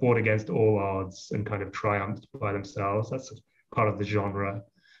fought against all odds and kind of triumphed by themselves. That's part of the genre.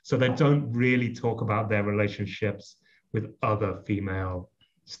 So they don't really talk about their relationships with other female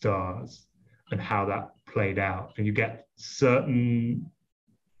stars and how that played out. And you get certain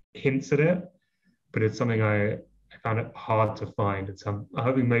hints at it, but it's something I found it hard to find. I'm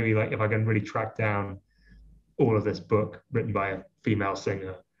hoping maybe like if I can really track down all of this book written by a female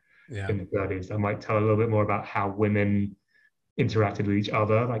singer in the 30s, I might tell a little bit more about how women interacted with each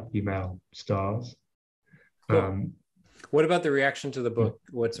other, like female stars. Cool. What about the reaction to the book?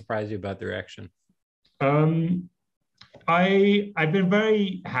 What surprised you about the reaction? I've been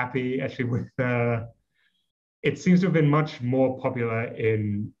very happy actually with it seems to have been much more popular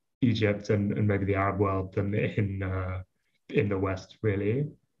in Egypt and maybe the Arab world than in the West, really.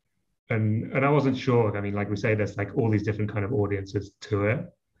 And I wasn't sure. I mean, like we say, there's like all these different kind of audiences to it.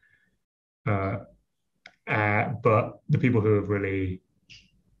 But the people who have really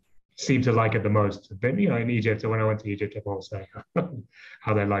seemed to like it the most have been, in Egypt. So when I went to Egypt, everyone was saying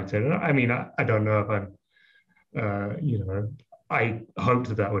how they liked it. I mean, I don't know if I'm, I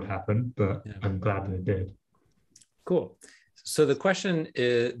hoped that would happen, but I'm glad that it did. Cool. So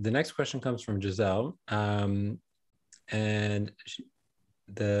the next question comes from Giselle, and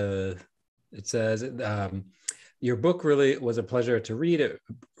it says, your book really was a pleasure to read. It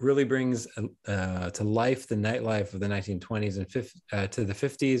really brings to life the nightlife of the 1920s and to the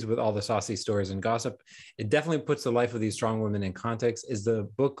 50s with all the saucy stories and gossip. It definitely puts the life of these strong women in context. Is the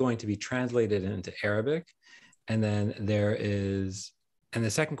book going to be translated into Arabic? And then the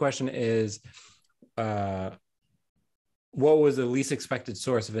second question is, what was the least expected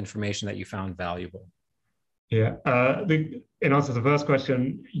source of information that you found valuable? Yeah, in answer to the first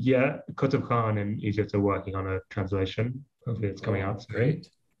question, Kutub Khan in Egypt are working on a translation. Hopefully it's coming out soon. Great.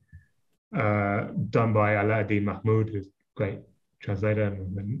 Done by Alauddin Mahmoud, who's a great translator.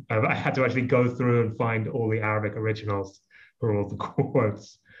 And I had to actually go through and find all the Arabic originals for all the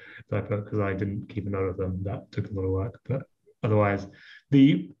quotes that I put, because I didn't keep a note of them. That took a lot of work. But otherwise,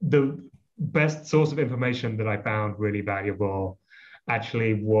 the best source of information that I found really valuable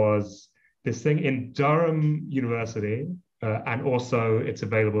actually was this thing in Durham University, and also it's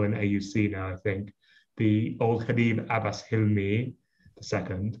available in AUC now, I think. The old Khadib Abbas Hilmi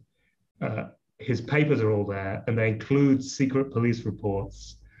II, his papers are all there, and they include secret police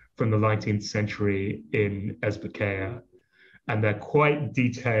reports from the 19th century in Ezbekaya. And they're quite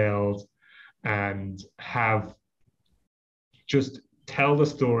detailed and have just tell the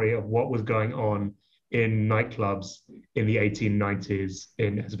story of what was going on in nightclubs in the 1890s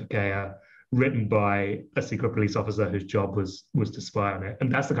in Ezbekaya, written by a secret police officer whose job was to spy on it. And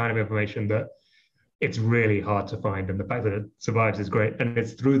that's the kind of information that it's really hard to find. And the fact that it survives is great. And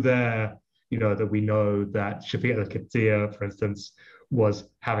it's through there, that we know that Shafiq al-Qibtiyya, for instance, was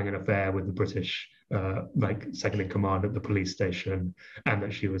having an affair with the British, second in command at the police station, and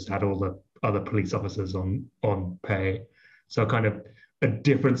that she had all the other police officers on pay. So kind of a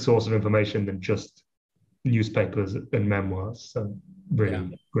different source of information than just newspapers and memoirs. So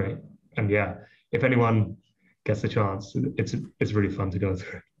really great. And if anyone gets the chance, it's really fun to go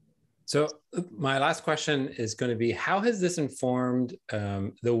through. So my last question is going to be, how has this informed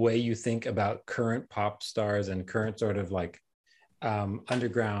the way you think about current pop stars and current sort of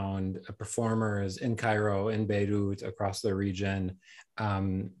underground performers in Cairo, in Beirut, across the region,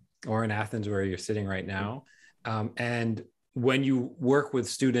 or in Athens where you're sitting right now? And when you work with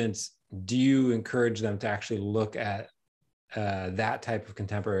students, do you encourage them to actually look at that type of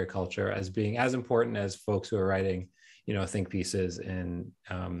contemporary culture as being as important as folks who are writing, think pieces in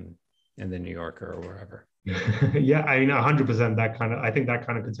the New Yorker or wherever? Yeah, I mean, 100%. I think that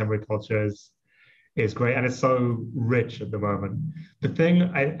kind of contemporary culture is great, and it's so rich at the moment. The thing,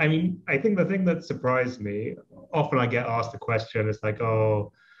 I think the thing that surprised me, often I get asked the question, it's like,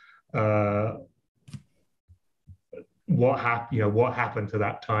 what happened to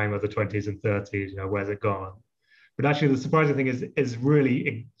that time of the 20s and 30s? Where's it gone? But actually, the surprising thing is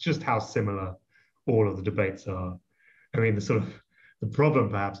really just how similar all of the debates are. I mean, the problem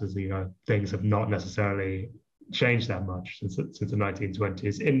perhaps is things have not necessarily changed that much since the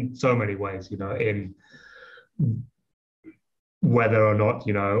 1920s in so many ways, you know, in whether or not,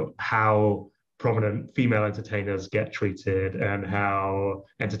 you know, how prominent female entertainers get treated and how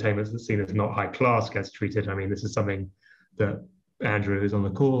entertainment that's seen as not high class gets treated. I mean, this is something that Andrew, who's on the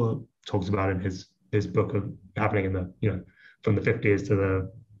call, talks about in his book of happening in the, you know, from the 50s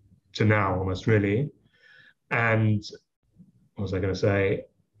to now almost, really. And what was I going to say?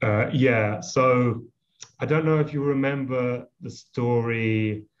 Yeah, so I don't know if you remember the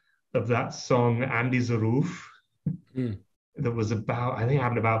story of that song Andy Zaroof. That was about, I think it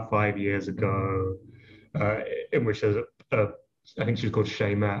happened about 5 years ago, in which there's I think she was called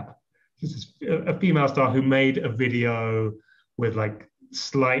Shaymat, a female star who made a video with like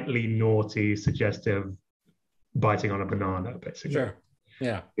slightly naughty, suggestive biting on a banana, basically. Sure.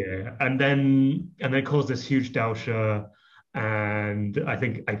 Yeah. Yeah. And then caused this huge dousha. And I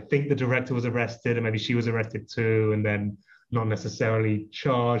think the director was arrested, and maybe she was arrested too, and then not necessarily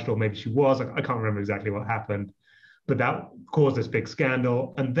charged, or maybe she was. I can't remember exactly what happened. But that caused this big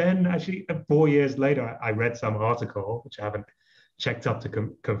scandal. And then actually 4 years later, I read some article, which I haven't checked up to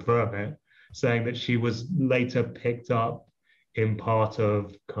confirm it, saying that she was later picked up in part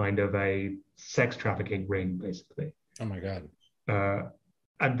of kind of a sex trafficking ring, basically. Oh my God.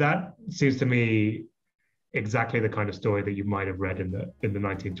 And that seems to me exactly the kind of story that you might have read in the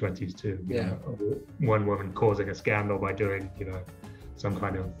 1920s too. You know, one woman causing a scandal by doing, you know, some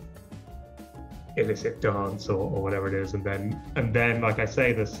kind of illicit dance or whatever it is, and then like I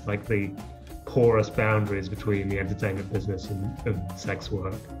say, this like the porous boundaries between the entertainment business and sex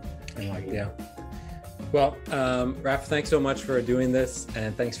work. Yeah. Well, Raph, thanks so much for doing this,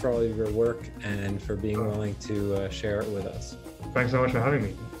 and thanks for all of your work and for being willing to share it with us. Thanks so much for having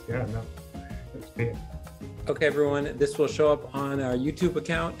me. Yeah, no, it's been. Okay, everyone, this will show up on our YouTube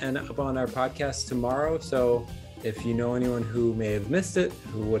account and up on our podcast tomorrow. So if you know anyone who may have missed it,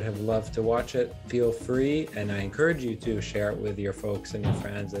 who would have loved to watch it, feel free. And I encourage you to share it with your folks and your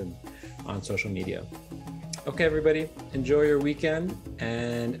friends and on social media. Okay, everybody, enjoy your weekend,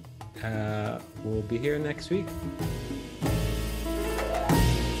 and we'll be here next week.